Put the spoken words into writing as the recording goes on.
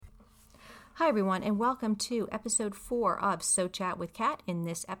Hi, everyone, and welcome to episode 4 of So Chat with Kat. In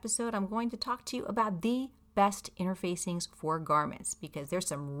this episode, I'm going to talk to you about the best interfacings for garments because there's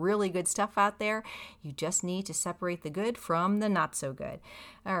some really good stuff out there. You just need to separate the good from the not so good.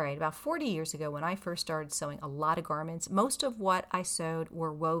 All right, about 40 years ago when I first started sewing a lot of garments, most of what I sewed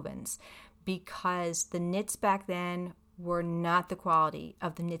were wovens because the knits back then were not the quality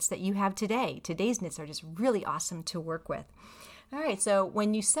of the knits that you have today. Today's knits are just really awesome to work with. All right, so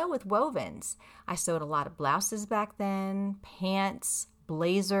when you sew with wovens, I sewed a lot of blouses back then, pants,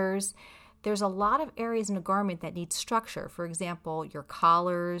 blazers. There's a lot of areas in a garment that need structure. For example, your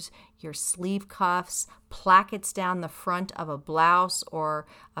collars, your sleeve cuffs, plackets down the front of a blouse or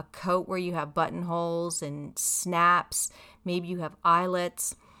a coat where you have buttonholes and snaps. Maybe you have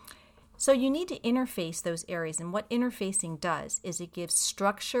eyelets. So you need to interface those areas, and what interfacing does is it gives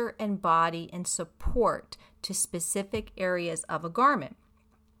structure and body and support to specific areas of a garment.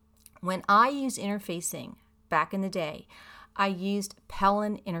 When I use interfacing back in the day, I used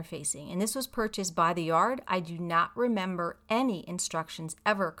Pellon interfacing, and this was purchased by the yard. I do not remember any instructions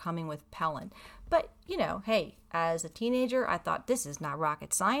ever coming with Pellon. But, hey, as a teenager, I thought this is not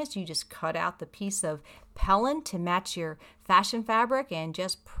rocket science. You just cut out the piece of Pellon to match your fashion fabric and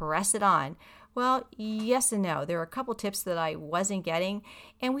just press it on. Well, yes and no. There are a couple tips that I wasn't getting,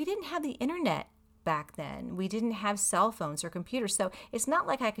 and we didn't have the internet back then. We didn't have cell phones or computers, so it's not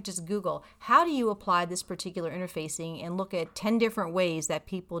like I could just Google, how do you apply this particular interfacing and look at 10 different ways that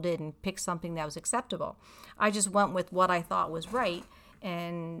people did and pick something that was acceptable. I just went with what I thought was right,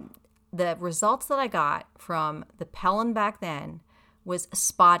 and the results that I got from the Pellon back then was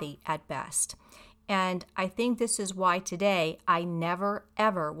spotty at best. And I think this is why today I never,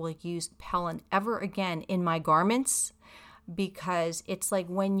 ever will use Pellon ever again in my garments, because it's like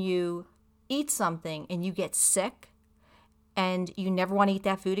when you eat something and you get sick and you never want to eat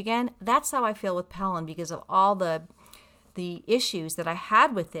that food again. That's how I feel with Pellon because of all the issues that I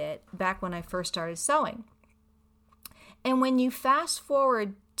had with it back when I first started sewing. And when you fast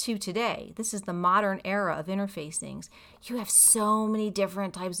forward to today, this is the modern era of interfacings, you have so many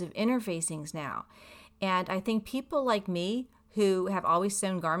different types of interfacings now. And I think people like me who have always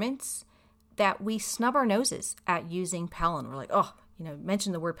sewn garments, that we snub our noses at using Pellon. We're like,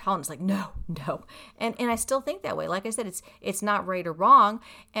 mention the word Pellon. It's like, no. And I still think that way. Like I said, it's not right or wrong.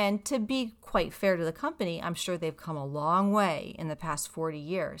 And to be quite fair to the company, I'm sure they've come a long way in the past 40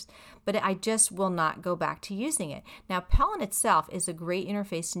 years. But I just will not go back to using it. Now, Pellon itself is a great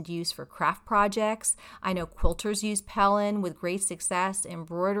interfacing to use for craft projects. I know quilters use Pellon with great success.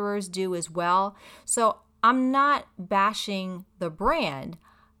 Embroiderers do as well. So I'm not bashing the brand,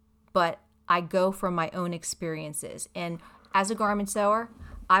 but I go from my own experiences. And as a garment sewer,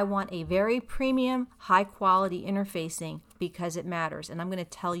 I want a very premium, high-quality interfacing because it matters, and I'm going to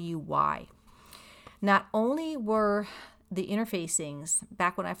tell you why. Not only were the interfacings,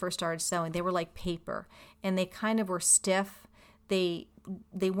 back when I first started sewing, they were like paper, and they kind of were stiff. They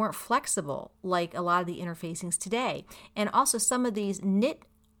weren't flexible like a lot of the interfacings today. And also some of these knit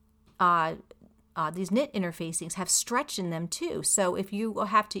interfacings have stretch in them too. So if you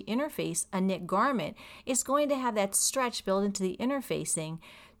have to interface a knit garment, it's going to have that stretch built into the interfacing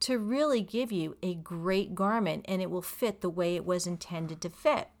to really give you a great garment, and it will fit the way it was intended to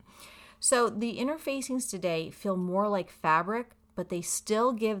fit. So the interfacings today feel more like fabric, but they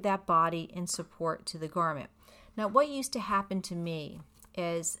still give that body and support to the garment. Now, what used to happen to me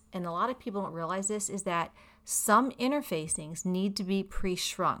is, and a lot of people don't realize this, is that some interfacings need to be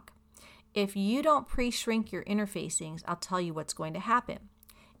pre-shrunk. If you don't pre-shrink your interfacings, I'll tell you what's going to happen.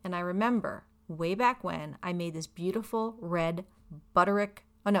 And I remember way back when I made this beautiful red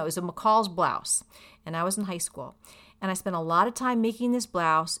it was a McCall's blouse, and I was in high school. And I spent a lot of time making this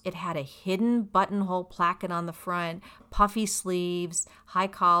blouse. It had a hidden buttonhole placket on the front, puffy sleeves, high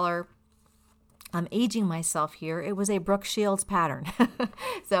collar. I'm aging myself here. It was a Brooke Shields pattern.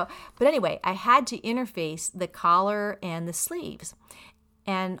 But anyway, I had to interface the collar and the sleeves,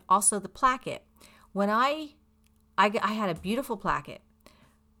 and also the placket. When I had a beautiful placket,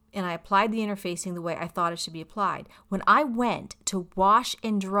 and I applied the interfacing the way I thought it should be applied. When I went to wash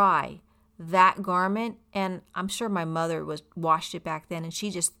and dry that garment, and I'm sure my mother washed it back then, and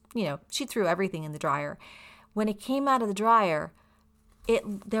she just, she threw everything in the dryer. When it came out of the dryer,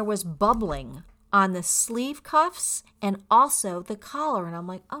 there was bubbling on the sleeve cuffs and also the collar, and I'm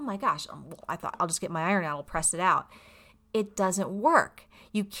like, oh my gosh. I thought I'll just get my iron out, I'll press it out. It doesn't work.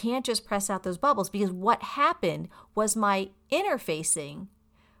 You can't just press out those bubbles, because what happened was my interfacing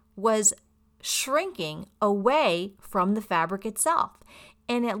was shrinking away from the fabric itself.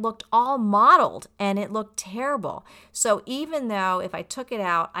 and it looked all mottled and it looked terrible. So even though if I took it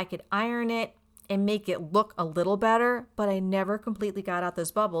out, I could iron it and make it look a little better, but I never completely got out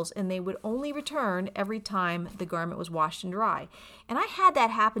those bubbles, and they would only return every time the garment was washed and dry. And I had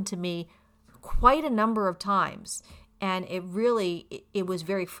that happen to me quite a number of times, and it was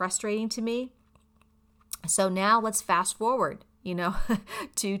very frustrating to me. So now let's fast forward,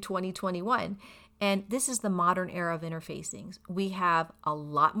 to 2021. And this is the modern era of interfacings. We have a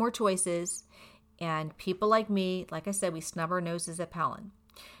lot more choices, and people like me, like I said, we snub our noses at Pellon.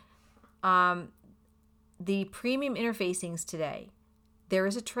 The premium interfacings today, there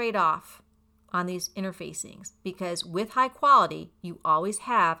is a trade-off on these interfacings because with high quality, you always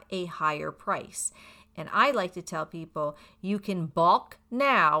have a higher price. And I like to tell people you can bulk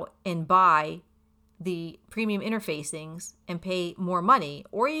now and buy the premium interfacings and pay more money,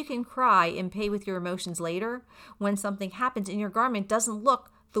 or you can cry and pay with your emotions later when something happens and your garment doesn't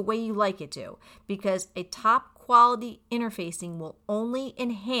look the way you like it to, because a top quality interfacing will only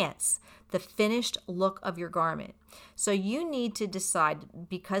enhance the finished look of your garment. So you need to decide,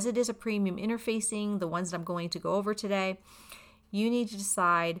 because it is a premium interfacing, the ones that I'm going to go over today, you need to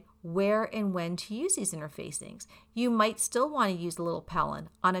decide where and when to use these interfacings. You might still want to use a little Pellon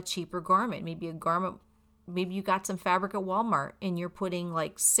on a cheaper garment. Maybe you got some fabric at Walmart and you're putting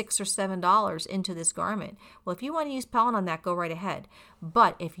like $6 or $7 into this garment. Well, if you want to use Pellon on that, go right ahead.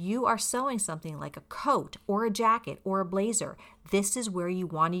 But if you are sewing something like a coat or a jacket or a blazer, this is where you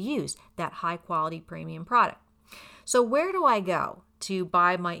want to use that high quality premium product. So where do I go to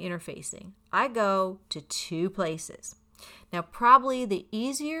buy my interfacing? I go to 2 places. Now, probably the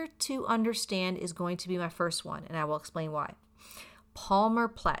easier to understand is going to be my first one, and I will explain why. Palmer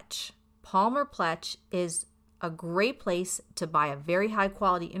Pletch. Palmer Pletch is a great place to buy a very high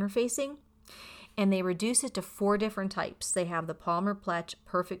quality interfacing, and they reduce it to 4 different types. They have the Palmer Pletch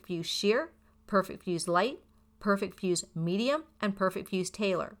Perfect Fuse Sheer, Perfect Fuse Light, Perfect Fuse Medium, and Perfect Fuse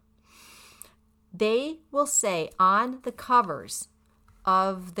Tailor. They will say on the covers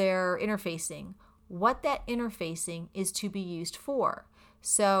of their interfacing what that interfacing is to be used for.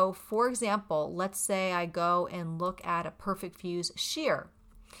 So, for example, let's say I go and look at a Perfect Fuse Sheer.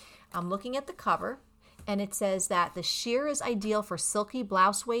 I'm looking at the cover, and it says that the sheer is ideal for silky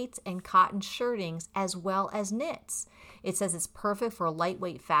blouse weights and cotton shirtings as well as knits. It says it's perfect for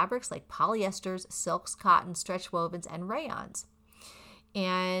lightweight fabrics like polyesters, silks, cotton, stretch wovens, and rayons.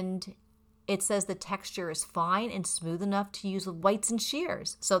 And it says the texture is fine and smooth enough to use with whites and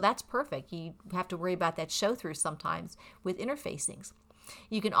sheers. So that's perfect. You have to worry about that show through sometimes with interfacings.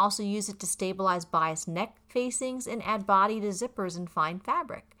 You can also use it to stabilize bias neck facings and add body to zippers and fine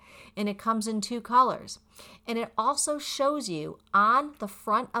fabric. And it comes in 2 colors. And it also shows you on the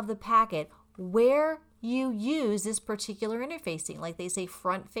front of the packet where you use this particular interfacing. Like they say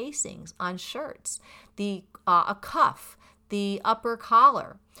front facings on shirts, a cuff, the upper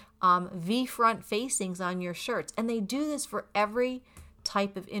collar, V-front facings on your shirts. And they do this for every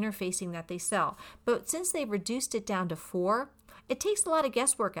type of interfacing that they sell. But since they've reduced it down to 4, it takes a lot of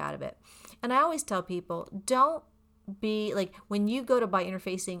guesswork out of it. And I always tell people, don't be like, when you go to buy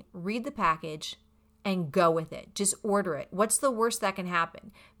interfacing, read the package and go with it. Just order it. What's the worst that can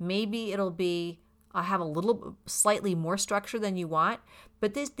happen? Maybe it'll be have a little slightly more structure than you want,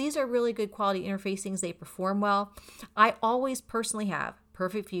 but these are really good quality interfacings. They perform well. I always personally have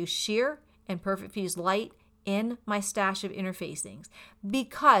Perfect Fuse Sheer and Perfect Fuse Light in my stash of interfacings,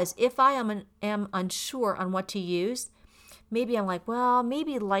 because if I am unsure on what to use, maybe I'm like, well,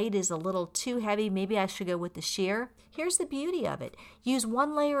 maybe light is a little too heavy. Maybe I should go with the sheer. Here's the beauty of it. Use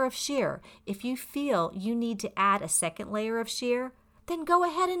 1 layer of sheer. If you feel you need to add a 2nd layer of sheer, then go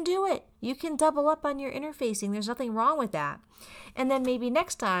ahead and do it. You can double up on your interfacing. There's nothing wrong with that. And then maybe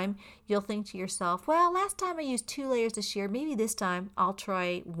next time you'll think to yourself, well, last time I used 2 layers of sheer. Maybe this time I'll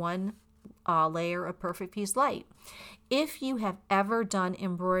try 1 layer of Perfect Fuse Light. If you have ever done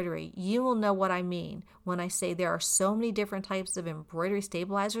embroidery, you will know what I mean when I say there are so many different types of embroidery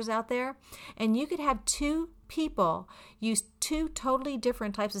stabilizers out there, and you could have 2 people use 2 totally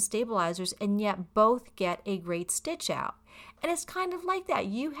different types of stabilizers and yet both get a great stitch out. And it's kind of like that.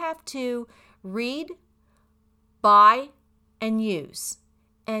 You have to read, buy, and use.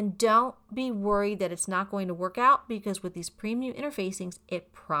 And don't be worried that it's not going to work out, because with these premium interfacings,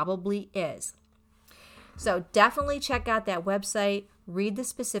 it probably is. So definitely check out that website, read the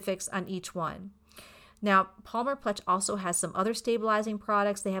specifics on each one. Now, Palmer Pletch also has some other stabilizing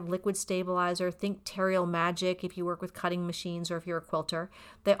products. They have liquid stabilizer, think Terial Magic if you work with cutting machines or if you're a quilter.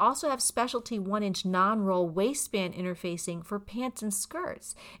 They also have specialty 1-inch non-roll waistband interfacing for pants and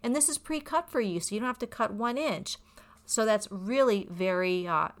skirts. And this is pre-cut for you, so you don't have to cut 1 inch. So that's really very,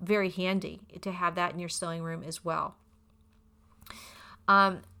 very handy to have that in your sewing room as well.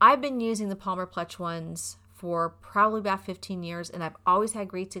 I've been using the Palmer Pletch ones for probably about 15 years, and I've always had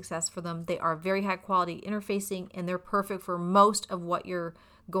great success for them. They are very high quality interfacing, and they're perfect for most of what you're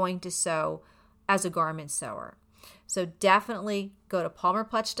going to sew as a garment sewer. So definitely go to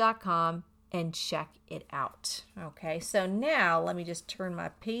palmerpletch.com and check it out. Okay, so now let me just turn my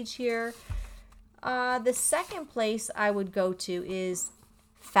page here. The second place I would go to is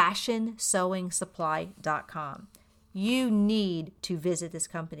fashionsewingsupply.com. You need to visit this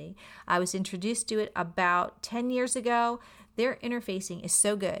company. I was introduced to it about 10 years ago. Their interfacing is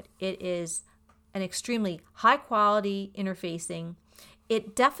so good. It is an extremely high quality interfacing.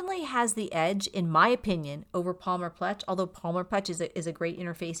 It definitely has the edge, in my opinion, over Palmer Pletch, although Palmer Pletch is a great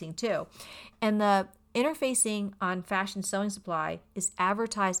interfacing too. And the interfacing on Fashion Sewing Supply is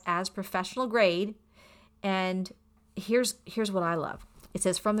advertised as professional grade. And here's what I love. It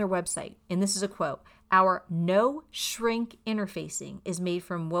says from their website, and this is a quote, "Our no shrink interfacing is made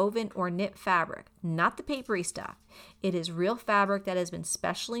from woven or knit fabric, not the papery stuff. It is real fabric that has been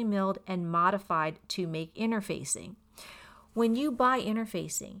specially milled and modified to make interfacing." When you buy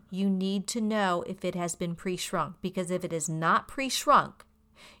interfacing, you need to know if it has been pre-shrunk, because if it is not pre-shrunk,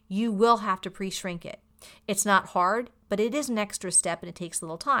 you will have to pre-shrink it. It's not hard, but it is an extra step and it takes a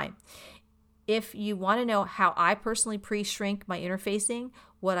little time. If you want to know how I personally pre-shrink my interfacing,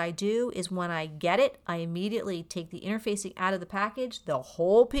 what I do is when I get it, I immediately take the interfacing out of the package, the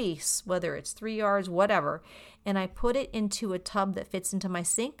whole piece, whether it's 3 yards, whatever, and I put it into a tub that fits into my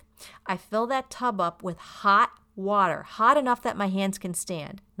sink. I fill that tub up with hot water, hot enough that my hands can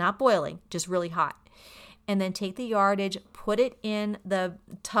stand, not boiling, just really hot. And then take the yardage, put it in the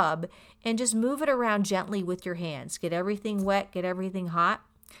tub, and just move it around gently with your hands. Get everything wet, get everything hot.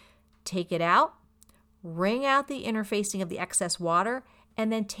 Take it out, wring out the interfacing of the excess water,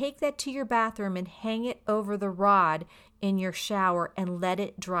 and then take that to your bathroom and hang it over the rod in your shower and let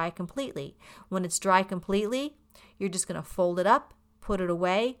it dry completely. When it's dry completely, you're just going to fold it up, put it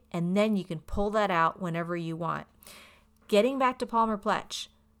away, and then you can pull that out whenever you want. Getting back to Palmer Pletch,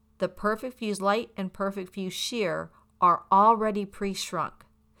 the Perfect Fuse Light and Perfect Fuse Sheer are already pre-shrunk.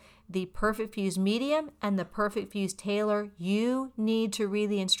 The Perfect Fuse Medium and the Perfect Fuse Tailor, you need to read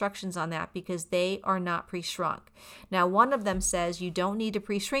the instructions on that because they are not pre-shrunk. Now, one of them says you don't need to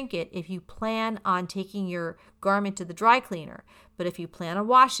pre-shrink it if you plan on taking your garment to the dry cleaner. But if you plan on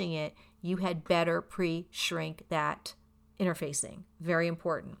washing it, you had better pre-shrink that interfacing. Very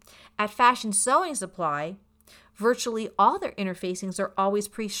important. At Fashion Sewing Supply, virtually all their interfacings are always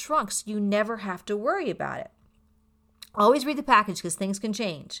pre-shrunk, so you never have to worry about it. Always read the package because things can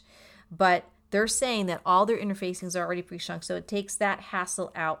change. But they're saying that all their interfacings are already pre-shrunk, so it takes that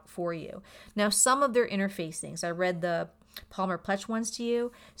hassle out for you. Now, some of their interfacings, I read the Palmer Pletch ones to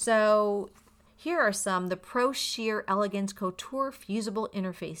you. So here are some. The Pro Sheer Elegance Couture Fusible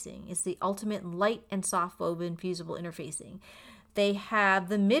Interfacing. It's the ultimate light and soft woven fusible interfacing. They have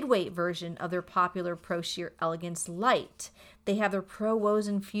the mid-weight version of their popular Pro Sheer Elegance Light. They have their Pro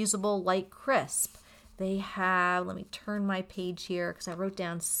Woven Fusible Light Crisp. They have, let me turn my page here because I wrote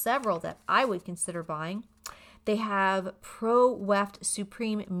down several that I would consider buying. They have Pro Weft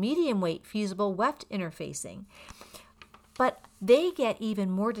Supreme Medium Weight Fusible Weft Interfacing. But they get even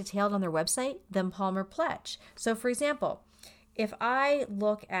more detailed on their website than Palmer Pletch. So for example, if I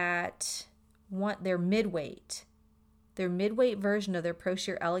look at their mid-weight version of their Pro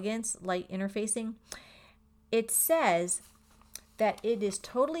Sheer Elegance Light Interfacing, it says that it is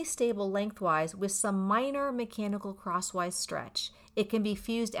totally stable lengthwise with some minor mechanical crosswise stretch. It can be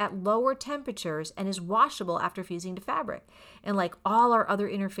fused at lower temperatures and is washable after fusing to fabric. And like all our other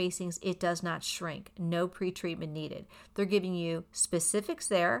interfacings, it does not shrink. No pre-treatment needed. They're giving you specifics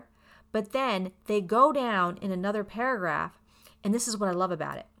there, but then they go down in another paragraph, and this is what I love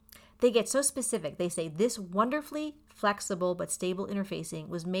about it. They get so specific. They say, this wonderfully flexible but stable interfacing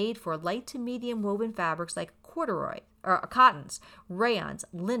was made for light to medium woven fabrics like corduroy, or cottons, rayons,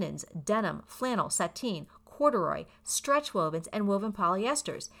 linens, denim, flannel, sateen, corduroy, stretch wovens, and woven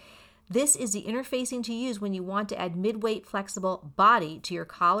polyesters. This is the interfacing to use when you want to add mid-weight flexible body to your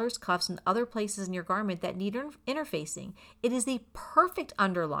collars, cuffs, and other places in your garment that need interfacing. It is the perfect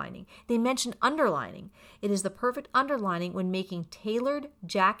underlining. They mention underlining. It is the perfect underlining when making tailored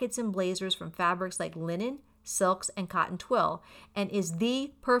jackets and blazers from fabrics like linen, silks, and cotton twill, and is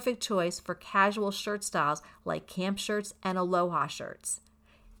the perfect choice for casual shirt styles like camp shirts and aloha shirts.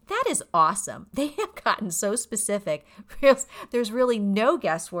 That is awesome. They have gotten so specific. There's really no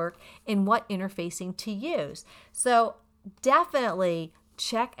guesswork in what interfacing to use. So definitely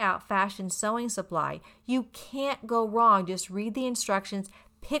check out Fashion Sewing Supply. You can't go wrong. Just read the instructions.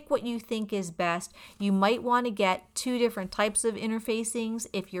 Pick what you think is best. You might want to get 2 different types of interfacings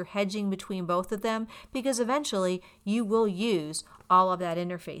if you're hedging between both of them, because eventually you will use all of that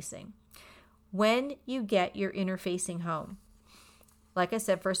interfacing. When you get your interfacing home, like I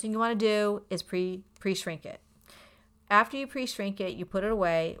said, first thing you want to do is pre-shrink it. After you pre-shrink it, you put it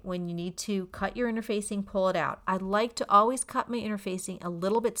away. When you need to cut your interfacing, pull it out. I like to always cut my interfacing a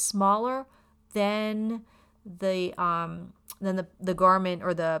little bit smaller than the garment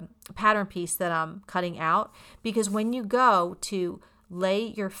or the pattern piece that I'm cutting out, because when you go to lay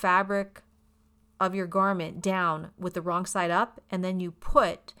your fabric of your garment down with the wrong side up, and then you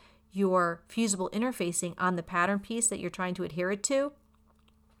put your fusible interfacing on the pattern piece that you're trying to adhere it to,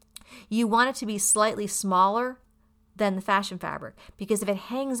 you want it to be slightly smaller than the fashion fabric, because if it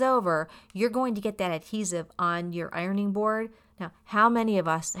hangs over, you're going to get that adhesive on your ironing board. Now, how many of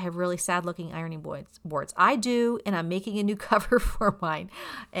us have really sad looking ironing boards? I do, and I'm making a new cover for mine.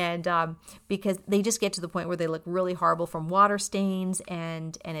 And because they just get to the point where they look really horrible from water stains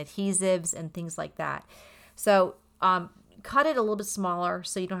and adhesives and things like that. So cut it a little bit smaller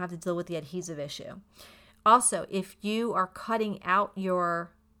so you don't have to deal with the adhesive issue. Also, if you are cutting out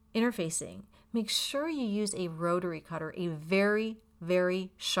your interfacing, make sure you use a rotary cutter, a very,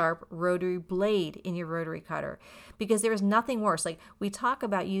 very sharp rotary blade in your rotary cutter, because there is nothing worse. Like, we talk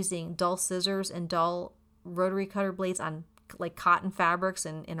about using dull scissors and dull rotary cutter blades on like cotton fabrics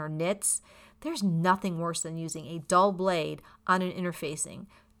and in our knits. There's nothing worse than using a dull blade on an interfacing.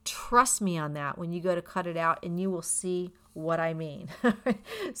 Trust me on that when you go to cut it out, and you will see what I mean.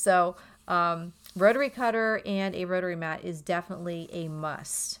 So rotary cutter and a rotary mat is definitely a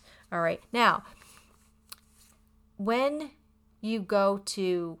must. All right. Now, when you go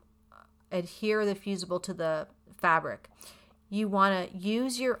to adhere the fusible to the fabric, you want to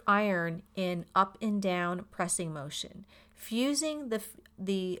use your iron in up and down pressing motion. Fusing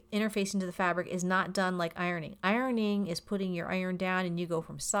the interfacing to the fabric is not done like ironing. Ironing is putting your iron down and you go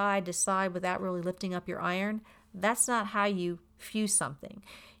from side to side without really lifting up your iron. That's not how you fuse something.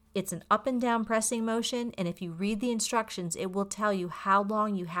 It's an up and down pressing motion, and if you read the instructions, it will tell you how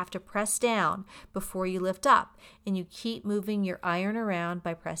long you have to press down before you lift up, and you keep moving your iron around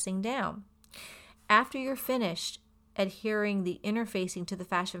by pressing down. After you're finished adhering the interfacing to the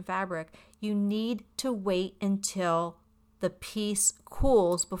fashion fabric, you need to wait until the piece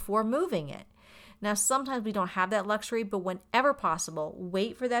cools before moving it. Now, sometimes we don't have that luxury, but whenever possible,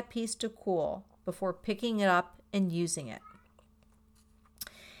 wait for that piece to cool before picking it up and using it.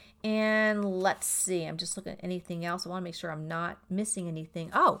 And let's see, I'm just looking at anything else. I want to make sure I'm not missing anything.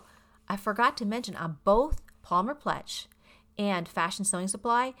 Oh, I forgot to mention, on both Palmer Pletch and Fashion Sewing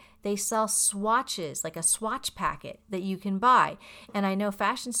Supply, they sell swatches, like a swatch packet that you can buy. And I know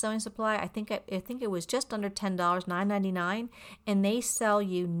Fashion Sewing Supply, I think it was just under $10, $9.99, and they sell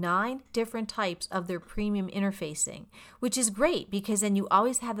you 9 different types of their premium interfacing, which is great because then you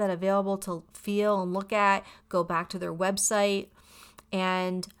always have that available to feel and look at, go back to their website.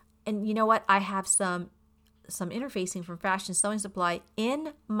 And you know what? I have some interfacing from Fashion Sewing Supply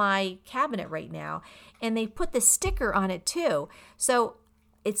in my cabinet right now, and they put the sticker on it too. So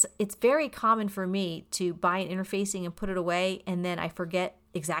it's very common for me to buy an interfacing and put it away, and then I forget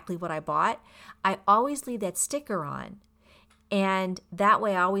exactly what I bought. I always leave that sticker on, and that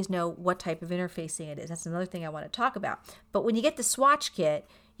way I always know what type of interfacing it is. That's another thing I want to talk about. But when you get the swatch kit,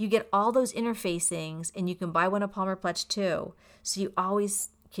 you get all those interfacings, and you can buy one at Palmer Pletch too. So you always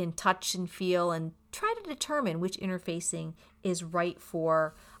can touch and feel and try to determine which interfacing is right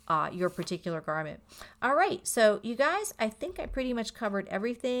for your particular garment. All right, so you guys, I think I pretty much covered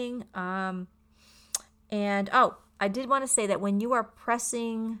everything. I did want to say that when you are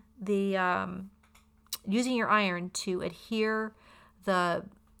pressing the, using your iron to adhere the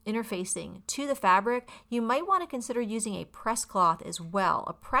interfacing to the fabric, you might want to consider using a press cloth as well.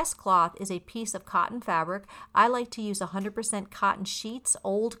 A press cloth is a piece of cotton fabric. I like to use 100% cotton sheets,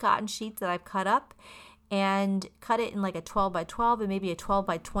 old cotton sheets that I've cut up, and cut it in like a 12 by 12 and maybe a 12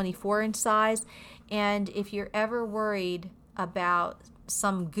 by 24 inch size. And if you're ever worried about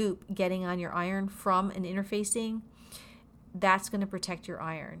some goop getting on your iron from an interfacing, that's going to protect your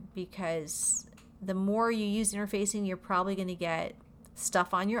iron, because the more you use interfacing, you're probably going to get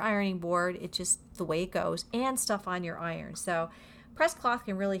stuff on your ironing board. It's just the way it goes, and stuff on your iron. So press cloth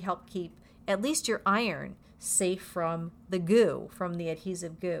can really help keep at least your iron safe from the goo, from the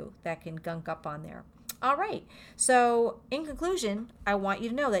adhesive goo that can gunk up on there. All right, so in conclusion, I want you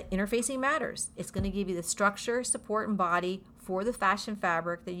to know that interfacing matters. It's going to give you the structure, support, and body for the fashion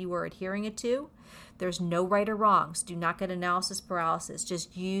fabric that you are adhering it to. There's no right or wrongs. Do not get analysis paralysis.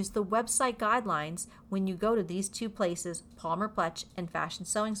 Just use the website guidelines when you go to these two places, Palmer Pletch and Fashion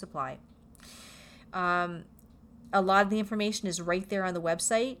Sewing Supply. A lot of the information is right there on the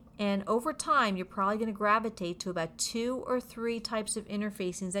website, and over time you're probably going to gravitate to about 2 or 3 types of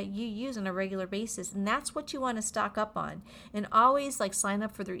interfacings that you use on a regular basis, and that's what you want to stock up on. And always sign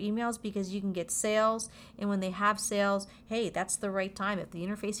up for their emails, because you can get sales, and when they have sales, hey, that's the right time. If the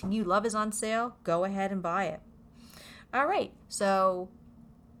interfacing you love is on sale, go ahead and buy it. All right, so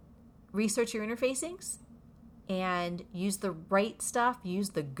research your interfacings and use the right stuff,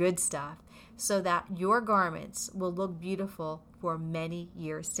 use the good stuff, so that your garments will look beautiful for many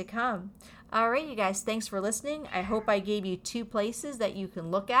years to come. All right, you guys, thanks for listening. I hope I gave you 2 places that you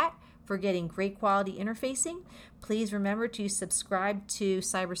can look at for getting great quality interfacing. Please remember to subscribe to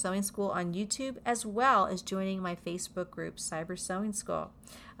Cyber Sewing School on YouTube, as well as joining my Facebook group, Cyber Sewing School.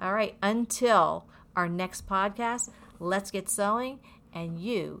 All right, until our next podcast, let's get sewing, and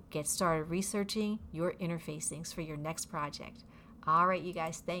you get started researching your interfacings for your next project. All right, you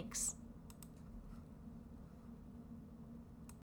guys, thanks.